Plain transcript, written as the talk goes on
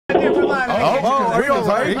are you all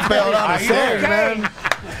right? He bailed out of stage, man.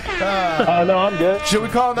 No, I'm good. Should we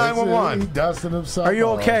call 911? Dusting himself. Are you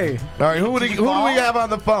okay? All right, who do we have on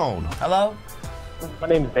the phone? Hello? My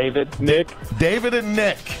name is David. Nick. David and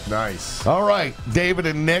Nick. Nice. All right, David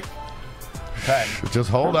and Nick. Okay.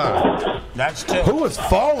 Just hold on. That's two. Who was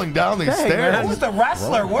falling down these stairs? Who was the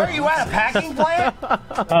wrestler? Where are you at? A packing plant?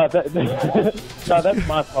 No, that's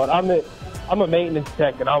my fault. I'm a maintenance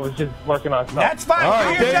tech, and I was just working on something. That's fine. All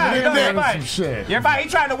right, Do your job. David Go and ahead. Nick. Some shit. You're fine.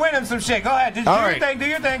 He's trying to win him some shit. Go ahead. Just do All your right. thing. Do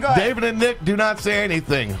your thing. Go ahead. David and Nick, do not say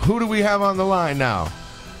anything. Who do we have on the line now?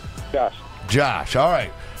 Josh. Josh. All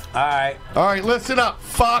right. All right. All right, listen up,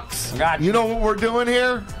 Fox. Gotcha. You know what we're doing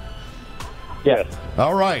here? Yes.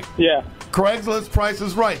 All right. Yeah. Craigslist Price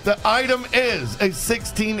is Right. The item is a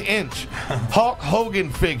 16-inch Hulk Hogan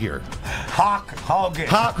figure. Hawk Hogan.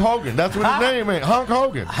 Hulk Hogan. That's what his name is. Hulk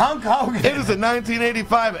Hogan. Hunk Hogan. It is a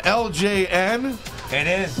 1985 LJN It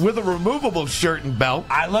is. with a removable shirt and belt.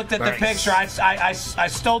 I looked at the picture. I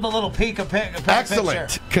stole a little peek of picture.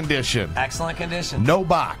 Excellent condition. Excellent condition. No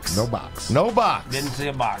box. No box. No box. Didn't see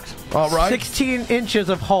a box. All right. 16 inches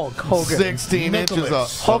of Hulk Hogan. 16 inches of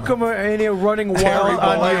Hulkamania running wild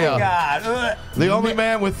on Boy. you. Oh, God. Ugh. the only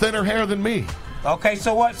man with thinner hair than me. Okay,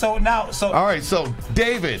 so what? So now, so All right, so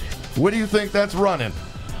David, what do you think that's running?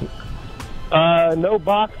 No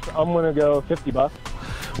box. I'm gonna go $50.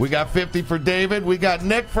 We got 50 for David. We got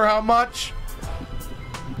Nick for how much?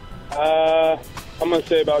 I'm gonna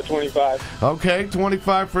say about 25. Okay,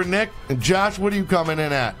 25 for Nick. And Josh, what are you coming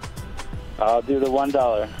in at? I'll do the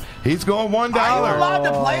 $1. He's going $1. are you allowed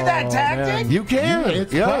to play that tactic? man. You can. Yeah,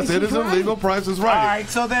 it's yes, Price it is is Right. illegal. Price is All right. right,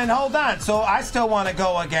 so then hold on. So I still want to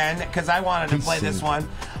go again because I wanted to play this one.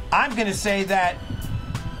 I'm going to say that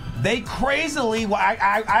they crazily.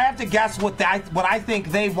 I have to guess what I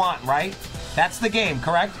think they want. Right? That's the game.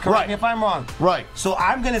 Correct? Correct Right. me if I'm wrong. Right. So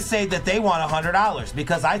I'm going to say that they want $100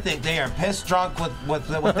 because I think they are pissed drunk with what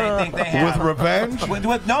they think they have. With revenge?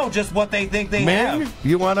 With no, just what they think they Ming, have.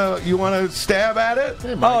 you wanna stab at it?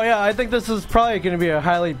 Oh yeah, I think this is probably going to be a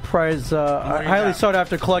highly prized, do you highly got? sought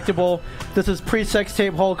after collectible. This is pre-sex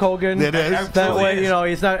tape Hulk Hogan. It is. That Truly way, is. you know,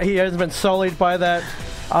 he hasn't been sullied by that.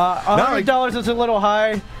 $100 is a little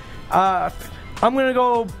high. I'm gonna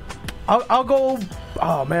go. I'll go.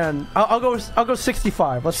 Oh man, I'll go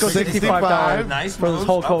 65. Let's go 65 dollars Nice for this moves.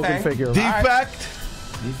 Hulk Hogan Okay. figure. Defect.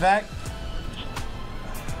 Defect.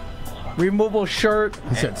 Removable shirt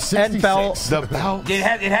He said and belt. 66. The belt. It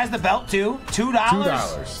has the belt too. $2.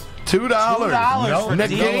 $2. $2. $2 for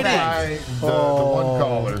Negated. defect. The one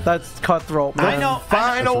caller. That's cutthroat. I Man. know.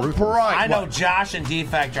 Final That's price. I know Josh and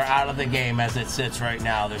Defect are out of the game as it sits right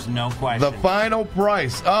now. There's no question. The final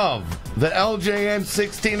price of the LJN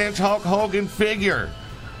 16-inch Hulk Hogan figure,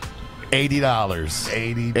 $80.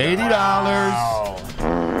 $80. Wow.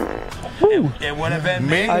 It would have been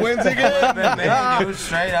Ming me. wins It would have again. been me, dude.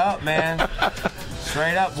 Straight up, man.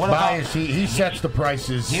 Straight up. What about? Bias, he sets the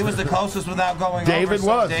prices. He was the closest without going David over. So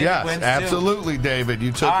was, David yes, wins too. absolutely, David.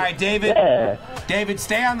 You took All it. right, David. Yeah. David,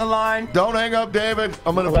 stay on the line. Don't hang up, David.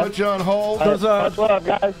 I'm going to put you on hold. Those, Much love,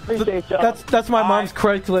 guys. Appreciate y'all. That's my All mom's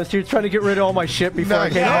right. Craigslist. You're trying to get rid of all my shit before I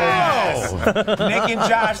Nice. came home. No! Nick and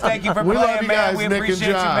Josh, thank you for We love playing, you man. guys, We Nick and appreciate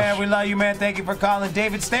you, Josh. man. We love you, man. Thank you for calling.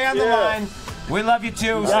 David, stay on the Yeah. line. We love you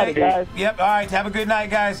too. Got it, guys. Yep. All right. Have a good night,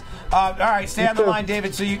 guys. All right. Stay on the too. line,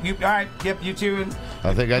 David. So you. All right. Yep. You too. And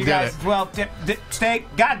I think I you did guys. it. Well, stay.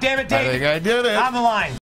 God damn it, I David. think I did it. On the line.